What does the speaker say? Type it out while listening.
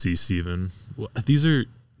See, Steven. These are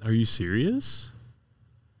you serious?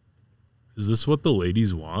 Is this what the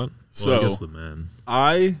ladies want? Well, I guess the men.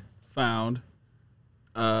 I found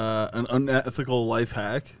an unethical life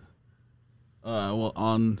hack.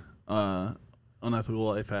 On unethical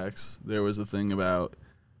life hacks, there was a thing about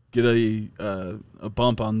get a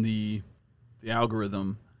bump on the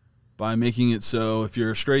algorithm by making it so if you're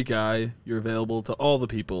a straight guy, you're available to all the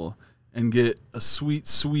people, and get a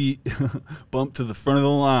sweet bump to the front of the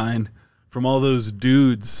line from all those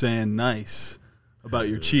dudes saying nice about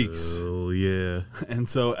your cheeks. Oh, yeah. And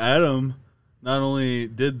so Adam not only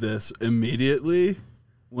did this immediately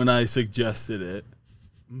when I suggested it,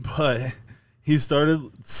 but he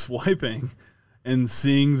started swiping and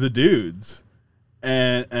seeing the dudes.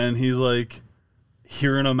 And he's like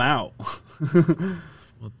hearing them out.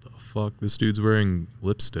 What the fuck? This dude's wearing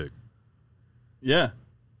lipstick. Yeah.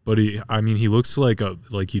 But he looks like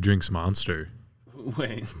he drinks Monster.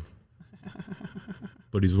 Wait.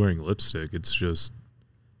 But he's wearing lipstick. It's just,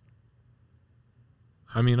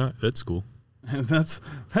 that's cool.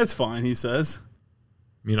 That's fine, he says.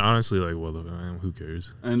 I mean, honestly, like, well, who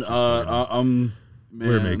cares? And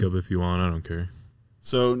wear makeup if you want. I don't care.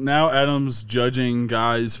 So now Adam's judging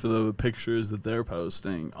guys for the pictures that they're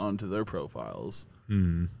posting onto their profiles.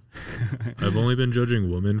 I've only been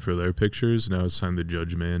judging women for their pictures. Now it's time to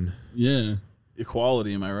judge men. Yeah.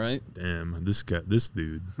 Equality, am I right? Damn, this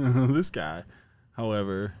dude. This guy.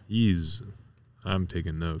 However, I'm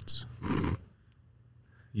taking notes.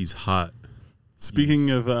 He's hot. Speaking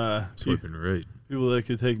of swiping right. People that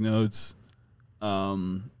could take notes,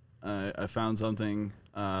 I found something.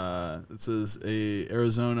 It says a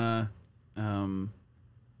Arizona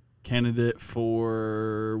candidate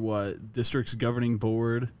for what district's governing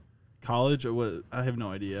board, college or what? I have no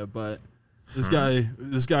idea. But this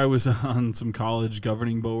guy was on some college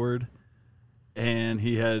governing board, and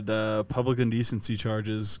he had public indecency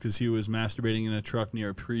charges because he was masturbating in a truck near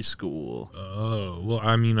a preschool. Oh well,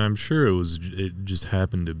 I'm sure it just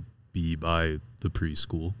happened to be by the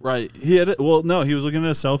preschool. Right. He was looking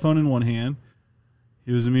at a cell phone in one hand.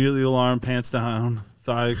 He was immediately alarmed, pants down,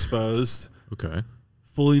 thigh exposed. Okay.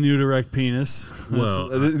 Fully nude erect penis. Well,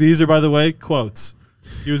 these are, by the way, quotes.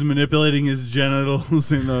 He was manipulating his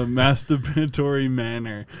genitals in a masturbatory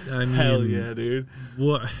manner. Hell yeah, dude.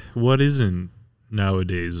 What isn't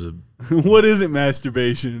nowadays? What isn't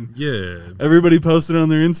masturbation? Yeah. Everybody posted on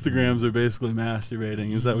their Instagrams are basically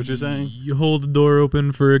masturbating. Is that what you're saying? You hold the door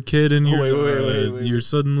open for a kid and wait. You're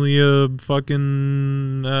suddenly a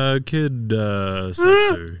fucking kid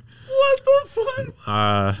sexer. What the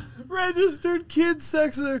fuck? Registered kid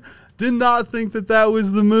sexer. Did not think that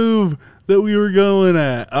was the move that we were going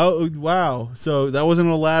at. Oh, wow. So that wasn't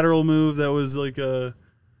a lateral move. That was like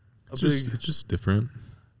it's just different.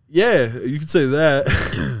 Yeah, you could say that.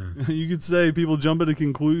 You could say people jumping to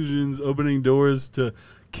conclusions, opening doors to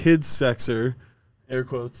kids sexer. Air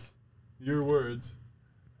quotes. Your words.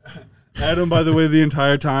 Adam, by the way, the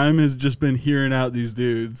entire time has just been hearing out these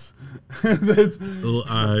dudes. Well,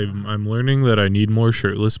 I'm learning that I need more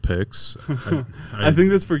shirtless pics. I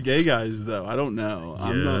think that's for gay guys, though. I don't know.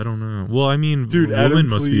 I don't know. Well, dude, women Adam,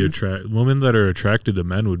 must please. be women that are attracted to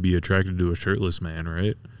men would be attracted to a shirtless man,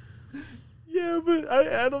 right? Yeah, but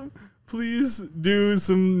Adam, please do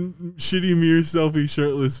some shitty mirror selfie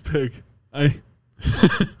shirtless pic.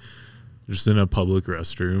 Just in a public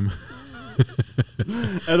restroom.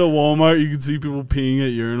 At a Walmart, you can see people peeing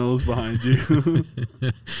at urinals behind you.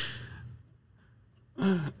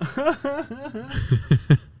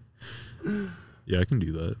 Yeah, I can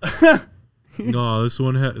do that. No, this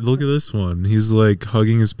one. Look at this one. He's like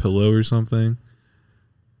hugging his pillow or something.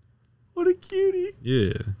 What a cutie!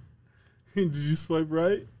 Yeah. Did you swipe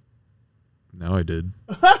right? Now I did.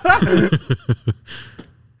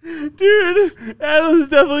 Dude, Adam's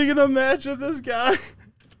definitely gonna match with this guy.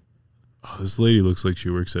 Oh, this lady looks like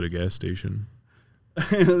she works at a gas station.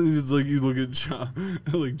 It's like you look at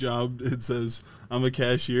job. It says, "I'm a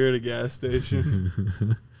cashier at a gas station."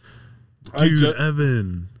 Dude,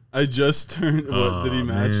 Evan. I just turned. What did he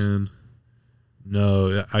match? Man.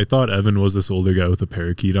 No, I thought Evan was this older guy with a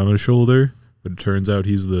parakeet on his shoulder, but it turns out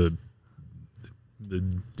he's the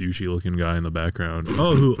douchey looking guy in the background.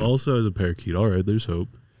 Oh, who also has a parakeet. All right, there's hope.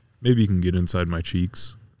 Maybe you can get inside my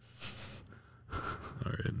cheeks.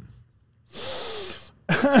 All right.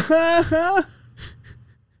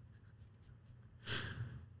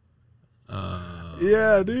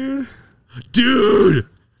 Yeah, dude.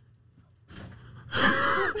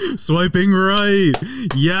 Swiping right.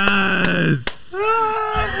 Yes.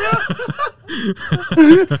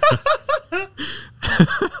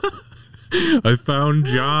 I found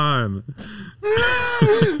John.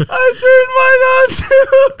 I turned mine on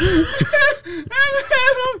too.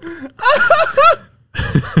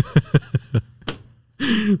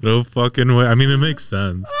 No fucking way. I mean, it makes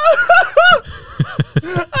sense.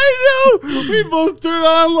 I know. We both turn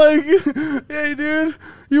on like, hey, dude,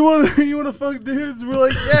 you wanna fuck dudes? We're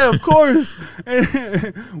like, yeah, of course.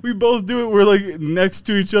 And we both do it. We're like next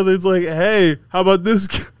to each other. It's like, hey, how about this?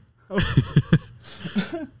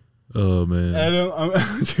 Oh man, Adam, I'm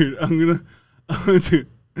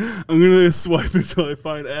gonna swipe until I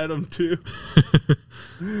find Adam too.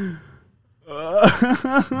 dude,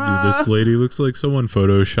 this lady looks like someone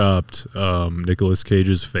photoshopped Nicolas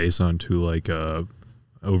Cage's face onto like a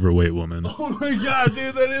overweight woman. Oh my god,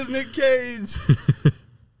 dude, that is Nick Cage.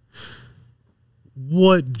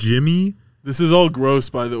 What, Jimmy? This is all gross,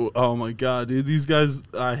 by the way. Oh my god, dude, these guys,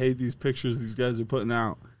 I hate these pictures these guys are putting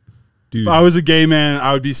out. Dude, If I was a gay man,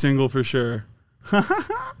 I would be single for sure.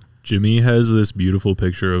 Jimmy has this beautiful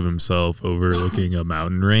picture of himself overlooking a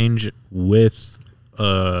mountain range with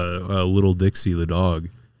a little Dixie the dog,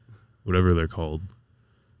 whatever they're called.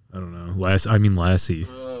 I don't know. Lassie.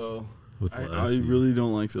 Oh, With I Lassie. really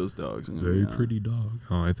don't like those dogs. Very pretty dog.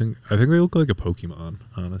 Oh, I think they look like a Pokemon.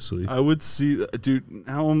 Honestly, I would see, dude.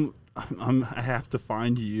 Now I have to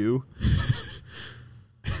find you.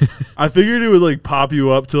 I figured it would like pop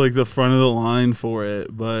you up to like the front of the line for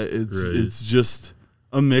it, but it's just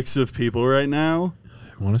a mix of people right now.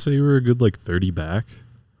 I want to say you were a good like 30 back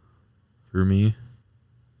for me.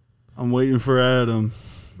 I'm waiting for Adam.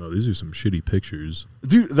 Oh, these are some shitty pictures.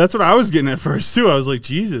 Dude, that's what I was getting at first too. I was like,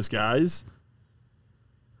 Jesus, guys,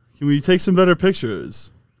 can we take some better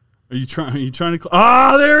pictures? Are you trying to?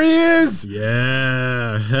 There he is.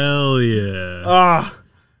 Yeah, hell yeah.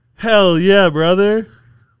 Hell yeah, brother.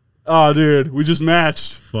 Oh, dude, we just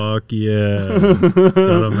matched. Fuck yeah.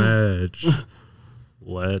 Got a match.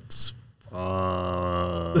 Let's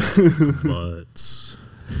fuck butts.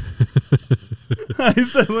 I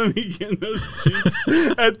said, let me get in those cheeks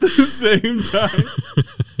at the same time.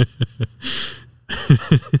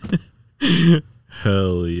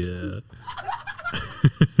 Hell yeah.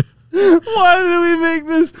 Why did we make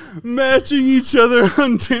this matching each other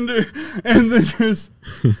on Tinder and then just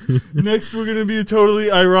next we're gonna be totally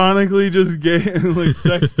ironically just gay and like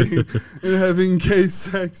sexting and having gay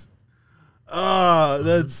sex?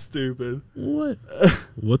 That's stupid. What?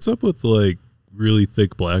 What's up with like really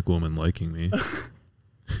thick black woman liking me?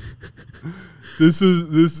 This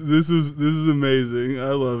is amazing.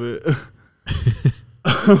 I love it.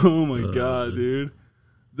 Oh my god, dude.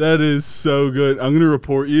 That is so good. I'm going to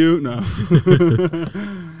report you. No. I'm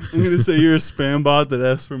going to say you're a spam bot that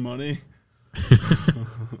asks for money.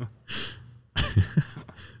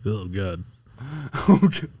 Oh, God.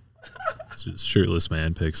 Okay. It's just shirtless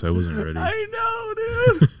man pics. I wasn't ready. I know,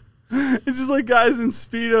 dude. It's just like guys in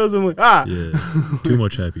Speedos. I'm like, Yeah. Too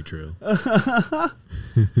much happy trail.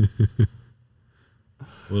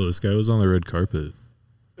 Well, this guy was on the red carpet.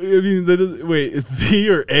 I mean, wait, is the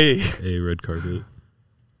or A? A red carpet.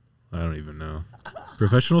 I don't even know.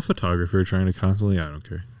 Professional photographer trying to constantly. I don't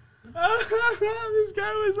care. This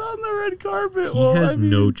guy was on the red carpet. He has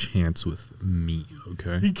no chance with me.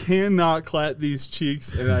 Okay. He cannot clap these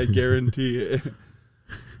cheeks, and I guarantee it.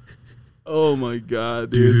 Oh my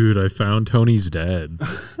god, dude! Dude, I found Tony's dad.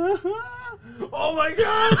 Oh my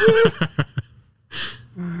god, dude!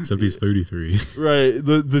 Except he's 33. Right.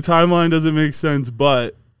 The timeline doesn't make sense,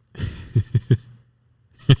 but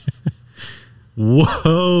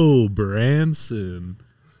whoa, Branson.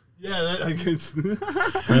 yeah, I guess.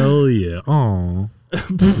 Hell yeah. Aw.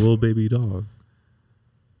 Little baby dog.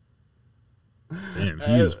 Damn,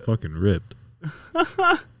 he is fucking ripped.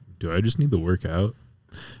 Do I just need to work out?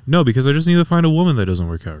 No, because I just need to find a woman that doesn't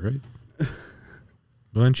work out, right?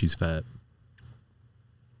 Well, then she's fat.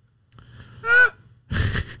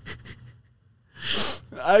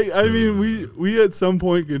 I mean, we at some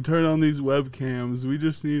point can turn on these webcams. We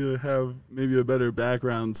just need to have maybe a better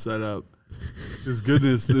background set up. Because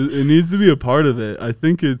goodness, it needs to be a part of it. I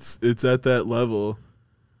think it's at that level.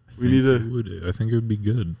 I think it would be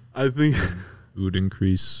good. I think it would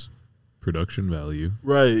increase production value.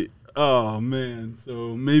 Right. Oh man.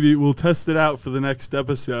 So maybe we'll test it out for the next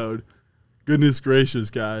episode. Goodness gracious,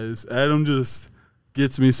 guys. Adam just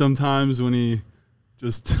gets me sometimes when he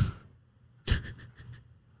just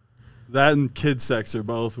that and kid sex are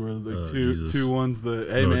both were the two ones that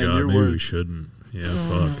hey man, God, you're maybe worth. we shouldn't. Yeah,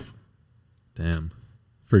 fuck. Damn.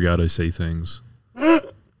 Forgot I say things.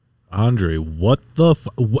 Andre, what the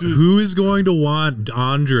who is going to want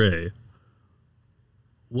Andre?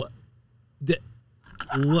 What?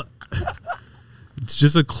 What? It's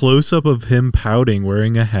just a close up of him pouting,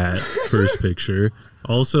 wearing a hat. First picture,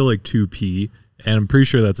 also like 2P, and I'm pretty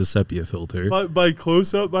sure that's a sepia filter. By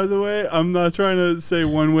close up, by the way, I'm not trying to say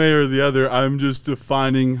one way or the other. I'm just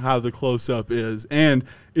defining how the close up is, and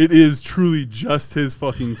it is truly just his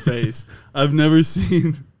fucking face. I've never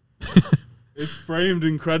seen. It's framed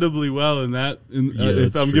incredibly well in that.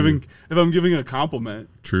 If I'm giving a compliment.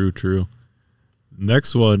 True.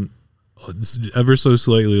 Next one, it's ever so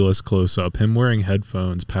slightly less close up. Him wearing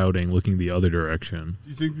headphones, pouting, looking the other direction. Do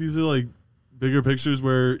you think these are like bigger pictures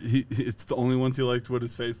where it's the only ones he liked what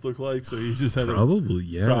his face looked like, so he just had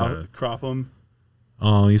probably crop him?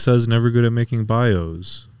 Oh, he says never good at making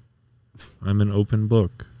bios. I'm an open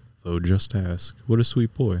book, though just ask. What a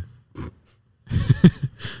sweet boy.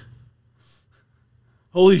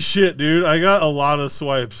 Holy shit, dude! I got a lot of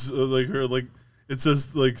swipes. It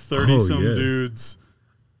says like 30 dudes.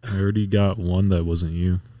 I already got one that wasn't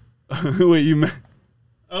you. Wait, you meant?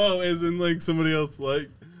 Oh, as in like somebody else like.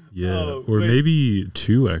 Yeah, or maybe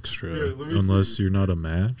 2 extra, unless you're not a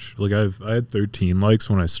match. Like I had 13 likes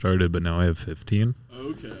when I started, but now I have 15.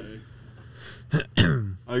 Okay.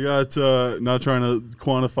 I got not trying to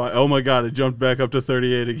quantify. Oh my god, it jumped back up to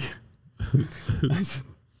 38 again.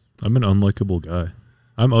 I'm an unlikable guy.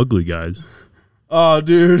 I'm ugly, guys. Oh,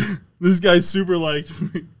 dude, this guy super liked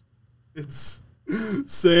me. It's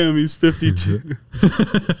Sam. He's 52.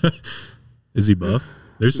 Is he buff?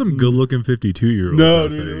 There's some good-looking 52-year-olds no, out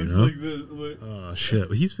dude, there, it looks like this. Oh,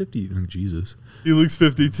 shit. He's 50. Oh, Jesus. He looks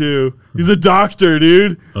 52. He's a doctor,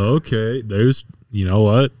 dude. Okay. There's, you know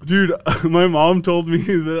what? Dude, my mom told me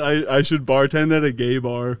that I should bartend at a gay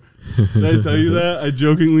bar. Did I tell you that? I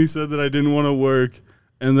jokingly said that I didn't want to work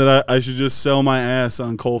and that I should just sell my ass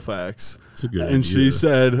on Colfax. That's a good and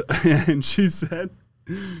idea. She said,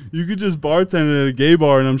 you could just bartend at a gay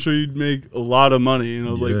bar and I'm sure you'd make a lot of money. And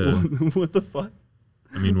I was like, what the fuck?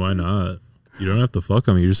 I mean, why not? You don't have to fuck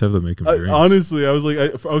them. You just have to make them drinks. Honestly, I was like,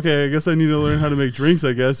 okay, I guess I need to learn how to make drinks,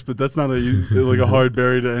 I guess. But that's not a hard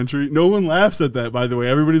barrier to entry. No one laughs at that, by the way.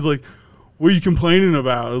 Everybody's like, what are you complaining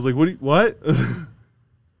about? I was like, what?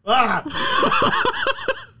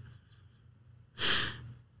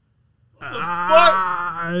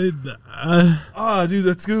 Dude,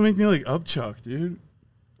 that's going to make me like upchuck, dude.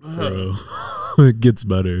 Bro, it gets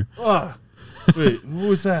better. Wait, what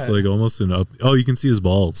was that? It's like almost an up. Oh, you can see his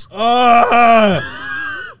balls. There's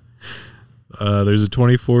a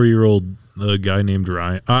 24-year-old guy named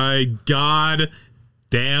Ryan. God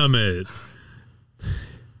damn it.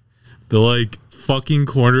 The like fucking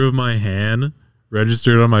corner of my hand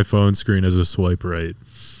registered on my phone screen as a swipe right.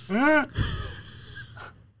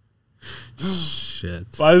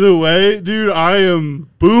 Shit. By the way, dude, I am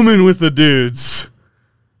booming with the dudes.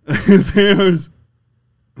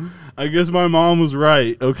 I guess my mom was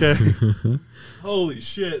right, okay? Holy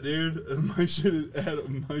shit, dude. My shit is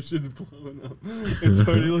blowing up. It's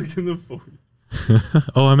already like in the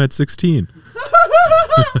 40s. Oh, I'm at 16.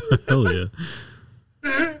 Hell yeah.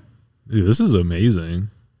 Dude, this is amazing.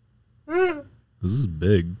 This is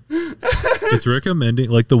big. It's recommending,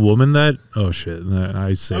 like the woman that, oh shit. I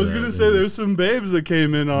was going to say there's some babes that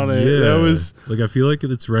came in on it. Yeah. That was. Like, I feel like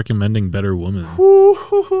it's recommending better women.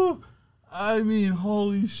 I mean,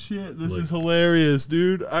 holy shit. This is hilarious,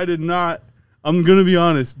 dude. I'm going to be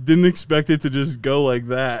honest, didn't expect it to just go like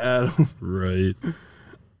that, Adam. Right.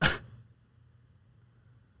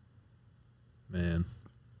 Man.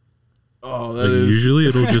 Oh, that like, is. Usually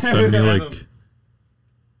it'll just send me like.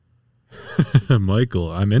 Michael,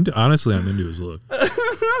 I'm into his look.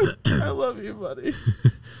 I love you, buddy.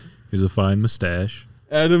 He's a fine mustache.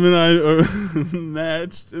 Adam and I are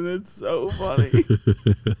matched, and it's so funny.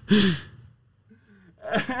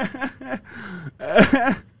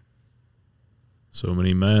 So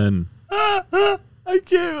many men. I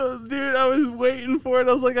can't, dude. I was waiting for it.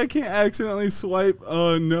 I was like, I can't accidentally swipe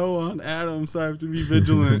no on Adam, so I have to be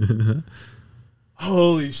vigilant.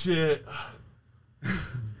 Holy shit.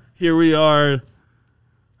 Here we are.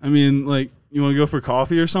 I mean, like, you want to go for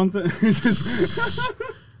coffee or something?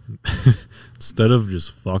 Instead of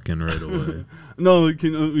just fucking right away. No,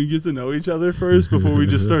 can we get to know each other first before we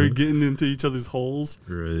just start getting into each other's holes?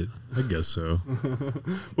 Right. I guess so.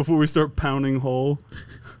 Before we start pounding hole.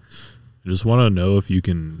 I just want to know if you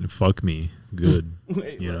can fuck me good.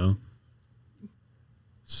 Wait, you know?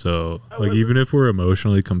 So, like, even if we're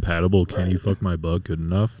emotionally compatible, can you fuck my butt good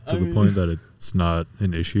enough to the point that it's not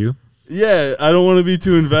an issue? Yeah, I don't want to be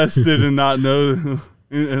too invested and not know,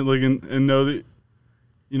 and know that,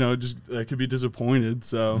 you know, just I could be disappointed.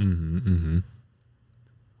 So,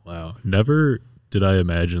 Wow, never did I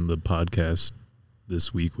imagine the podcast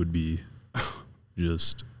this week would be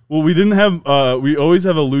just Well, we didn't have. We always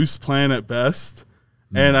have a loose plan at best,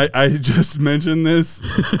 and I just mentioned this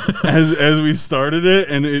as we started it,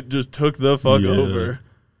 and it just took the fuck over.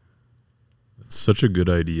 It's such a good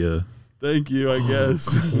idea. Thank you. I guess.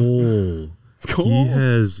 Cool. He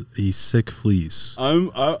has a sick fleece.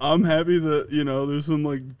 I'm happy that there's some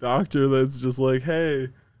like doctor that's just like, hey,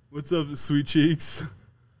 what's up, sweet cheeks?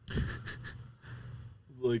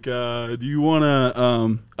 Like, do you want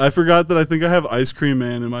to, I forgot that I think I have Ice Cream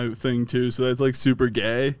Man in my thing too, so that's like super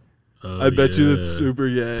gay. I bet you that's super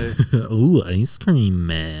gay. Ooh, Ice Cream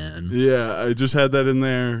Man. Yeah, I just had that in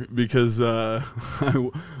there because I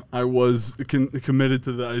was committed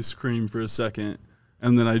to the ice cream for a second,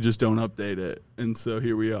 and then I just don't update it, and so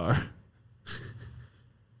here we are.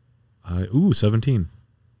 17.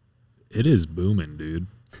 It is booming, dude.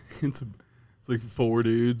 It's like 4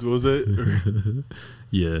 dudes, was it?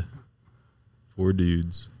 Yeah. 4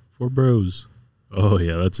 dudes. 4 bros. Oh,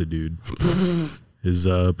 yeah, that's a dude. His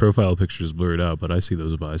profile picture is blurred out, but I see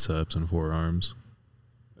those biceps and forearms.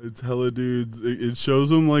 It's hella dudes. It shows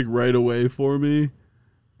them like right away for me.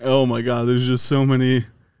 Oh my God, there's just so many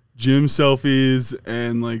gym selfies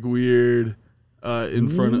and like weird in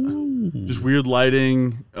front of just weird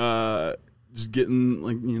lighting. Just getting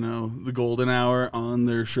like, the golden hour on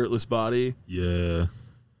their shirtless body. Yeah.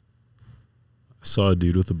 I saw a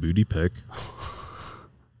dude with a booty pic.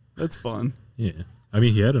 That's fun. Yeah. I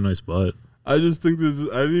mean, he had a nice butt. I just think I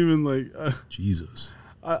didn't even like. Jesus.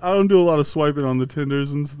 I don't do a lot of swiping on the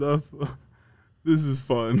Tinders and stuff. This is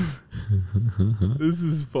fun. This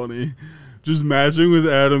is funny. Just matching with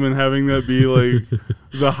Adam and having that be like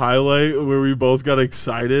the highlight where we both got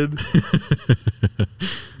excited.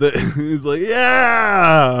 That he's like,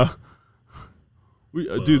 yeah.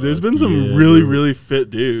 Dude, there's been some really fit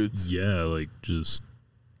dudes. Yeah, like just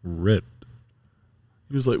ripped.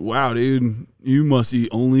 He was like, wow, dude, you must eat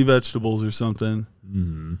only vegetables or something.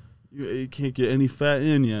 Mm-hmm. You can't get any fat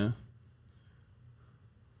in you.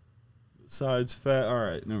 Besides fat. All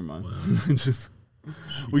right, never mind. Wow.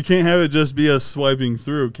 We can't have it just be us swiping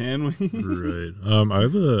through, can we? Right. I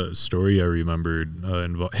have a story I remembered.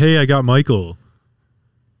 Hey, I got Michael.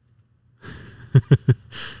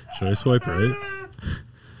 Should I swipe right?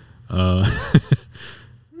 Oh,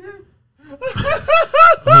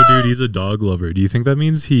 dude, he's a dog lover. Do you think that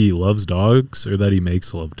means he loves dogs or that he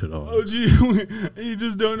makes love to dogs? Oh, you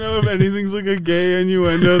just don't know if anything's like a gay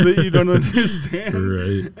innuendo that you don't understand.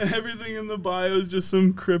 Right. Everything in the bio is just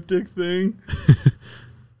some cryptic thing.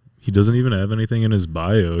 He doesn't even have anything in his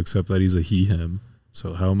bio except that he's a he/him.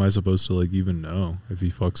 So how am I supposed to like even know if he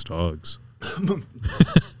fucks dogs?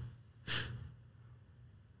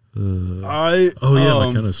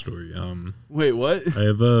 McKenna story. Wait, what? I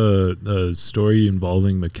have a story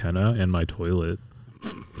involving McKenna and my toilet.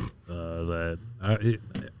 It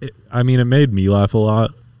made me laugh a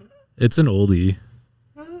lot. It's an oldie.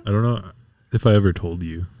 I don't know if I ever told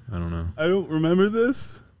you. I don't know. I don't remember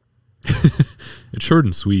this. It's short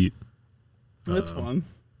and sweet. That's fun.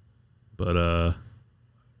 But oh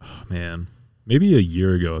man, maybe a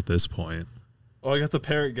year ago at this point. Oh, I got the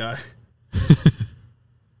parrot guy.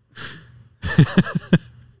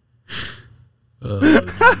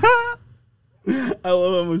 I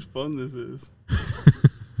love how much fun this is.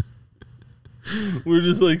 We're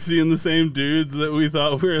just like seeing the same dudes that we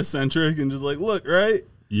thought were eccentric and just like, look, right?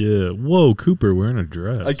 Yeah. Whoa, Cooper wearing a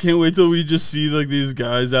dress. I can't wait till we just see like these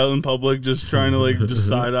guys out in public just trying to like just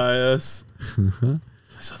side eye us. I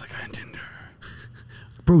saw the guy on Tinder.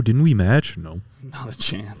 Bro, didn't we match? No. Not a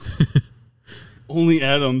chance. Only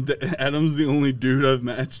Adam. Adam's the only dude I've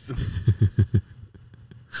matched.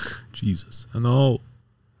 Jesus. No.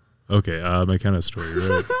 Okay, my kind of story,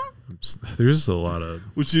 right? There's just a lot of...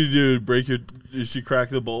 What should you do? Did she crack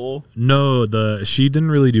the bowl? No, she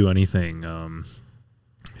didn't really do anything.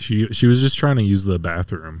 She was just trying to use the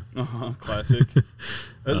bathroom. Classic.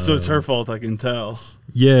 So it's her fault, I can tell.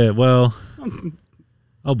 Yeah, well,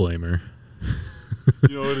 I'll blame her.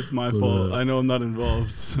 You know what? It's my fault. I know I'm not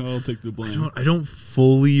involved, so I'll take the blame. I don't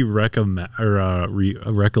fully recollect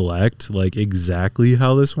like exactly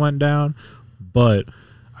how this went down, but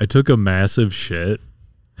I took a massive shit,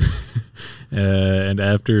 and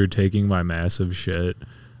after taking my massive shit,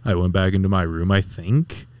 I went back into my room. I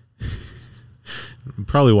think,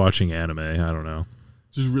 probably watching anime. I don't know.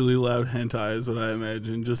 Just really loud hentai is what I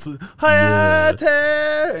imagine. Just Hayate!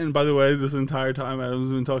 Yeah. And by the way, this entire time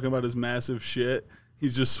Adam's been talking about his massive shit.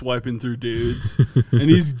 He's just swiping through dudes, and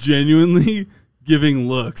he's genuinely giving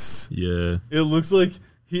looks. Yeah, it looks like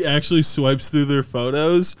he actually swipes through their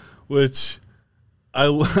photos, which I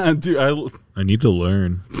need to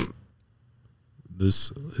learn.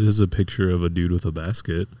 This is a picture of a dude with a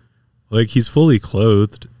basket. Like, he's fully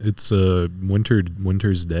clothed. It's a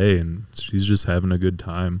winter's day, and she's just having a good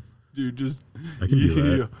time. Dude, just I can do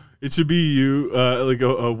that. It should be you, like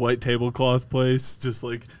a white tablecloth place, just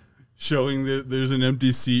like showing that there's an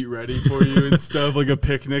empty seat ready for you and stuff, like a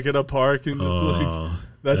picnic at a park, and just like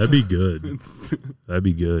that'd be good. That'd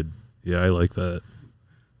be good. Yeah, I like that.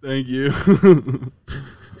 Thank you.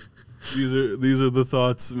 These are the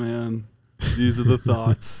thoughts, man. These are the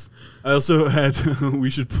thoughts. I also had we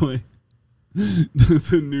should play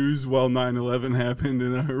the news while 9/11 happened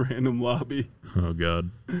in our random lobby. Oh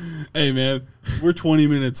God. Hey man, we're 20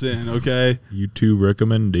 minutes in, okay? YouTube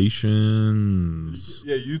recommendations.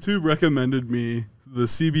 Yeah, YouTube recommended me the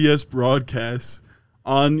CBS broadcast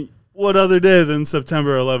on what other day than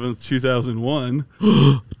September 11th, 2001?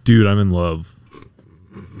 Dude, I'm in love.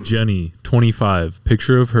 Jenny, 25.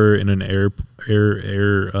 Picture of her in an air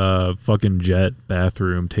fucking jet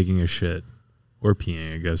bathroom taking a shit or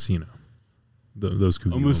peeing, I guess, you know. Those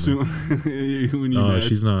kooky I'm women. assuming when you met.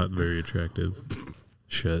 She's not very attractive.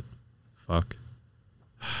 Shit. Fuck.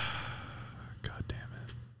 God damn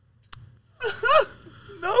it.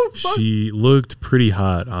 No, fuck. She looked pretty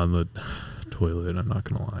hot on the toilet, I'm not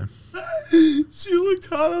gonna lie. She looked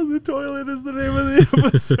hot on the toilet is the name of the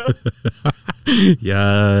episode.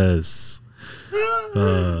 Yes.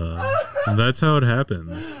 And that's how it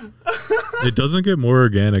happens. It doesn't get more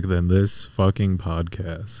organic than this fucking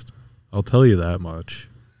podcast. I'll tell you that much.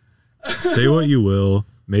 Say what you will.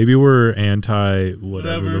 Maybe we're anti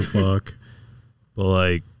whatever the fuck. But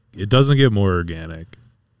like, it doesn't get more organic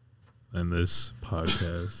than this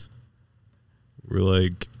podcast. We're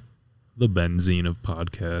like the benzene of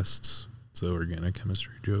podcasts. It's an organic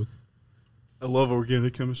chemistry joke. I love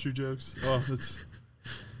organic chemistry jokes. Oh, that's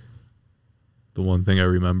the one thing I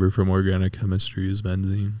remember from organic chemistry is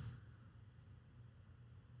benzene.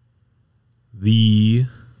 The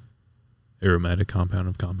aromatic compound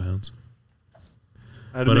of compounds.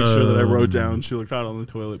 I had to make sure that I wrote down she looked hot on the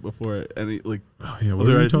toilet before any like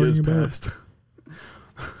other ideas passed.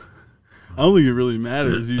 I don't think it really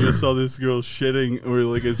matters. You just saw this girl shitting, or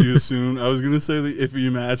like as you assumed. I was gonna say that if you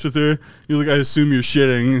match with her, you're like, I assume you're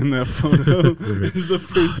shitting in that photo. Is the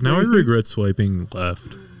first now I thing. regret swiping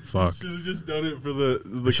left. Fuck. Should have just done it for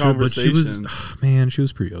the conversation. She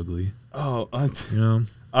was pretty ugly. Oh, you know.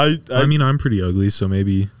 I mean, I'm pretty ugly, so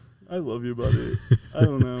maybe. I love you, buddy. I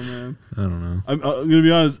don't know, man. I don't know. I'm gonna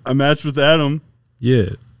be honest. I matched with Adam.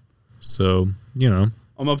 Yeah. So you know.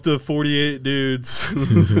 I'm up to 48 dudes.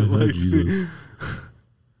 Like,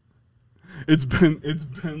 it's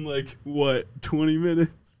been like what 20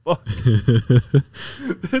 minutes. Fuck.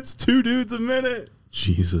 That's 2 dudes a minute.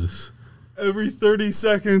 Jesus. Every 30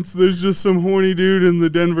 seconds, there's just some horny dude in the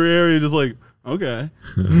Denver area, just like, okay.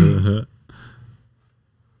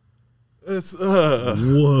 That's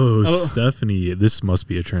whoa, Stephanie. This must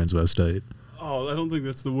be a transvestite. Oh, I don't think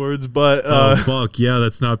that's the words, but oh fuck yeah,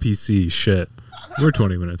 that's not PC. Shit. We're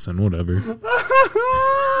 20 minutes in, whatever.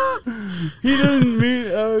 He didn't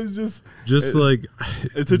mean. I was just like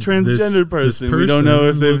it's a transgender person. We don't know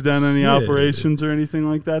if they've done any operations or anything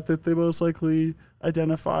like that they most likely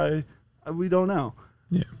identify. We don't know.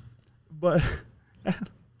 Yeah, but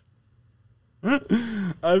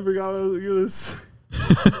I forgot what I was gonna say.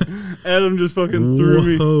 Adam just fucking threw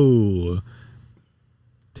me. Whoa.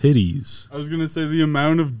 Titties. I was gonna say the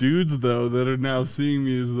amount of dudes though that are now seeing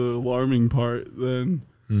me is the alarming part. Then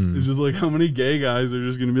it's just like how many gay guys are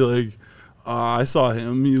just gonna be like, I saw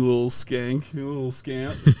him, you little skank, you little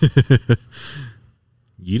scamp.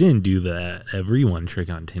 You didn't do that everyone trick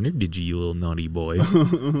on Tinder, did you little naughty boy?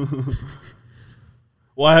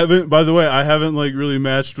 Well, I haven't like really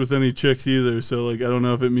matched with any chicks either. So like I don't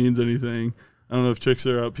know if it means anything. I don't know if chicks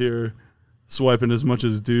are up here swiping as much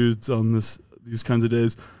as dudes on these kinds of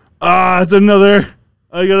days. I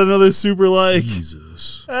got another super like.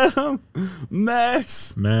 Jesus. Adam.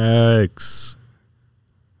 Max.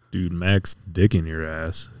 Dude, Max dick in your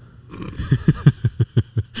ass.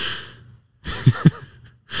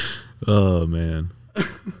 Oh man.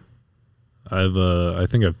 I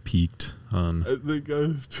think I've peaked on. I think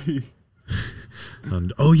I've peaked.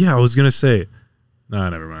 Oh yeah, I was gonna say. Nah,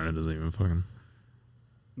 never mind. It doesn't even fucking.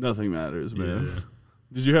 Nothing matters, man. Yeah.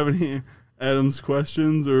 Did you have any Adam's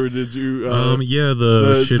questions, or did you? Yeah,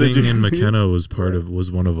 the shitting in McKenna was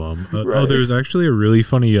one of them. Right. Oh, there was actually a really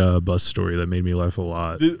funny bus story that made me laugh a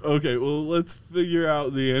lot. Okay, well, let's figure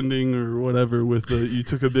out the ending or whatever with the you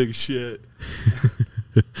took a big shit.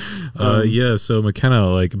 Yeah, so McKenna,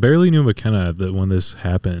 like, barely knew McKenna when this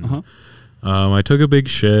happened. Uh-huh. I took a big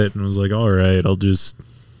shit and was like, all right, I'll just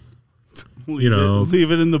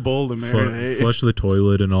leave it in the bowl to marinate. Flush the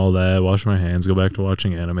toilet and all that. Wash my hands. Go back to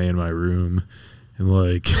watching anime in my room. And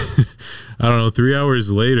like, I don't know. 3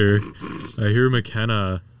 hours later, I hear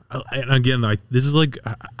McKenna. And again, this is like,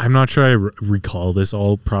 I'm not sure I recall this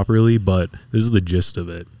all properly, but this is the gist of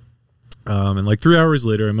it. And like 3 hours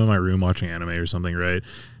later, I'm in my room watching anime or something, right?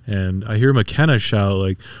 And I hear McKenna shout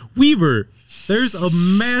like, "Weaver, there's a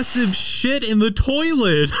massive shit in the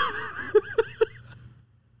toilet."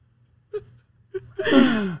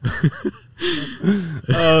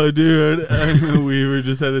 Oh, dude. Weaver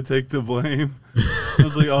just had to take the blame. I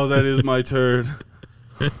was like, oh, that is my turd.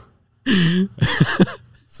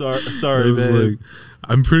 Sorry, babe. Like,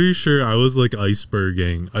 I'm pretty sure I was like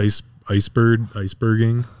iceberging. Iceberg?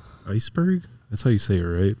 That's how you say it,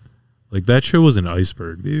 right? Like, that shit was an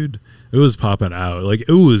iceberg, dude. It was popping out. Like,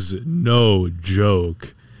 it was no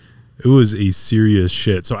joke. It was a serious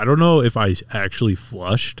shit. So I don't know if I actually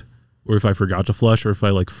flushed or if I forgot to flush or if I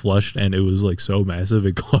like flushed and it was like so massive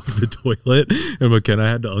it clogged the toilet and McKenna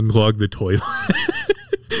had to unclog the toilet.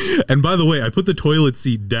 And by the way, I put the toilet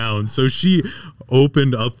seat down, so she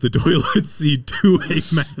opened up the toilet seat to a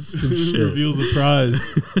massive shit. Reveal the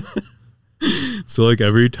prize. So like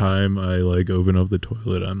every time I like open up the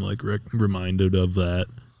toilet, I'm like reminded of that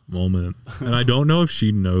moment. And I don't know if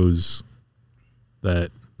she knows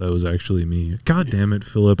that was actually me. God damn it,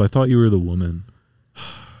 Philip. I thought you were the woman.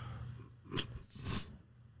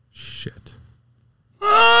 Shit.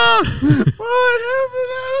 What happened?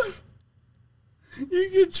 You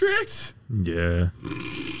get tricked? Yeah.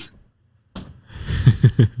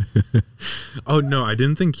 Oh, no, I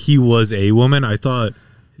didn't think he was a woman. I thought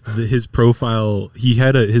his profile,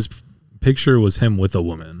 his picture was him with a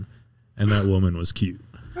woman, and that woman was cute.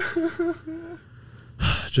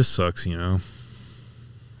 Just sucks, you know?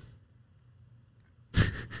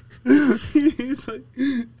 He's like,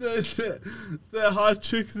 that hot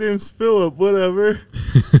chick's name's Philip, whatever.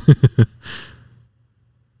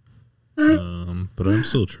 But I'm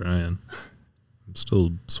still trying. I'm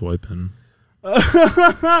still swiping.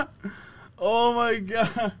 Oh my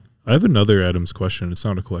god. I have another Adam's question. It's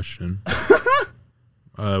not a question.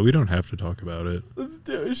 We don't have to talk about it. Let's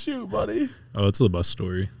do a shoot, buddy. Oh, it's the bus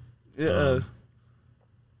story. Yeah.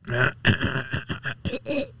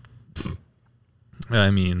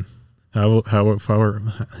 I mean, how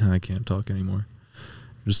I can't talk anymore.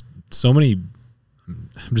 Just so many.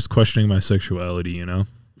 I'm just questioning my sexuality, you know.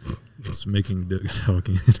 It's making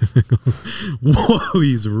talking difficult. Whoa,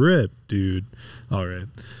 he's ripped, dude. All right.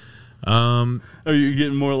 Are you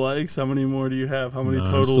getting more likes? How many more do you have? How many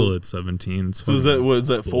total? I'm still at 17. So is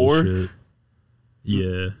that 4?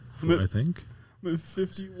 Yeah, 4, I think. I'm at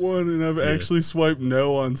 51, and I've actually swiped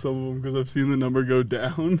no on some of them because I've seen the number go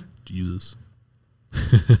down. Jesus.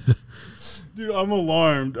 Dude, I'm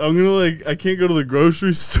alarmed. I can't go to the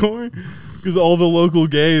grocery store because all the local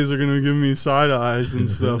gays are gonna give me side eyes and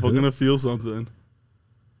stuff. I'm gonna feel something.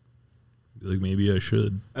 Like, maybe I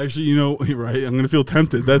should. Actually, you're right. I'm gonna feel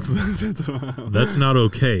tempted. That's not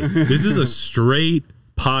okay. This is a straight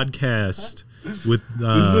podcast with.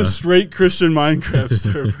 This is a straight Christian Minecraft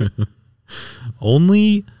server.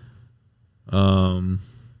 Only,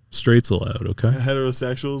 straights allowed. Okay.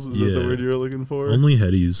 Heterosexuals, is that the word you were looking for? Only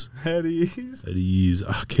headies. Headies.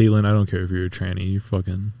 Caitlin, I don't care if you're a tranny. You're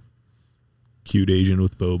fucking cute Asian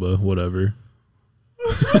with boba, whatever.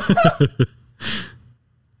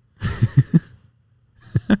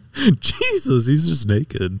 Jesus, he's just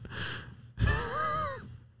naked.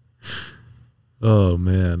 Oh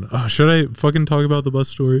man. Should I fucking talk about the bus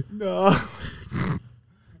story? No.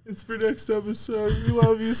 It's for next episode. We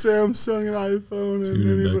love you, Samsung and iPhone, and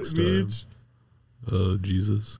anybody needs. Oh, Jesus.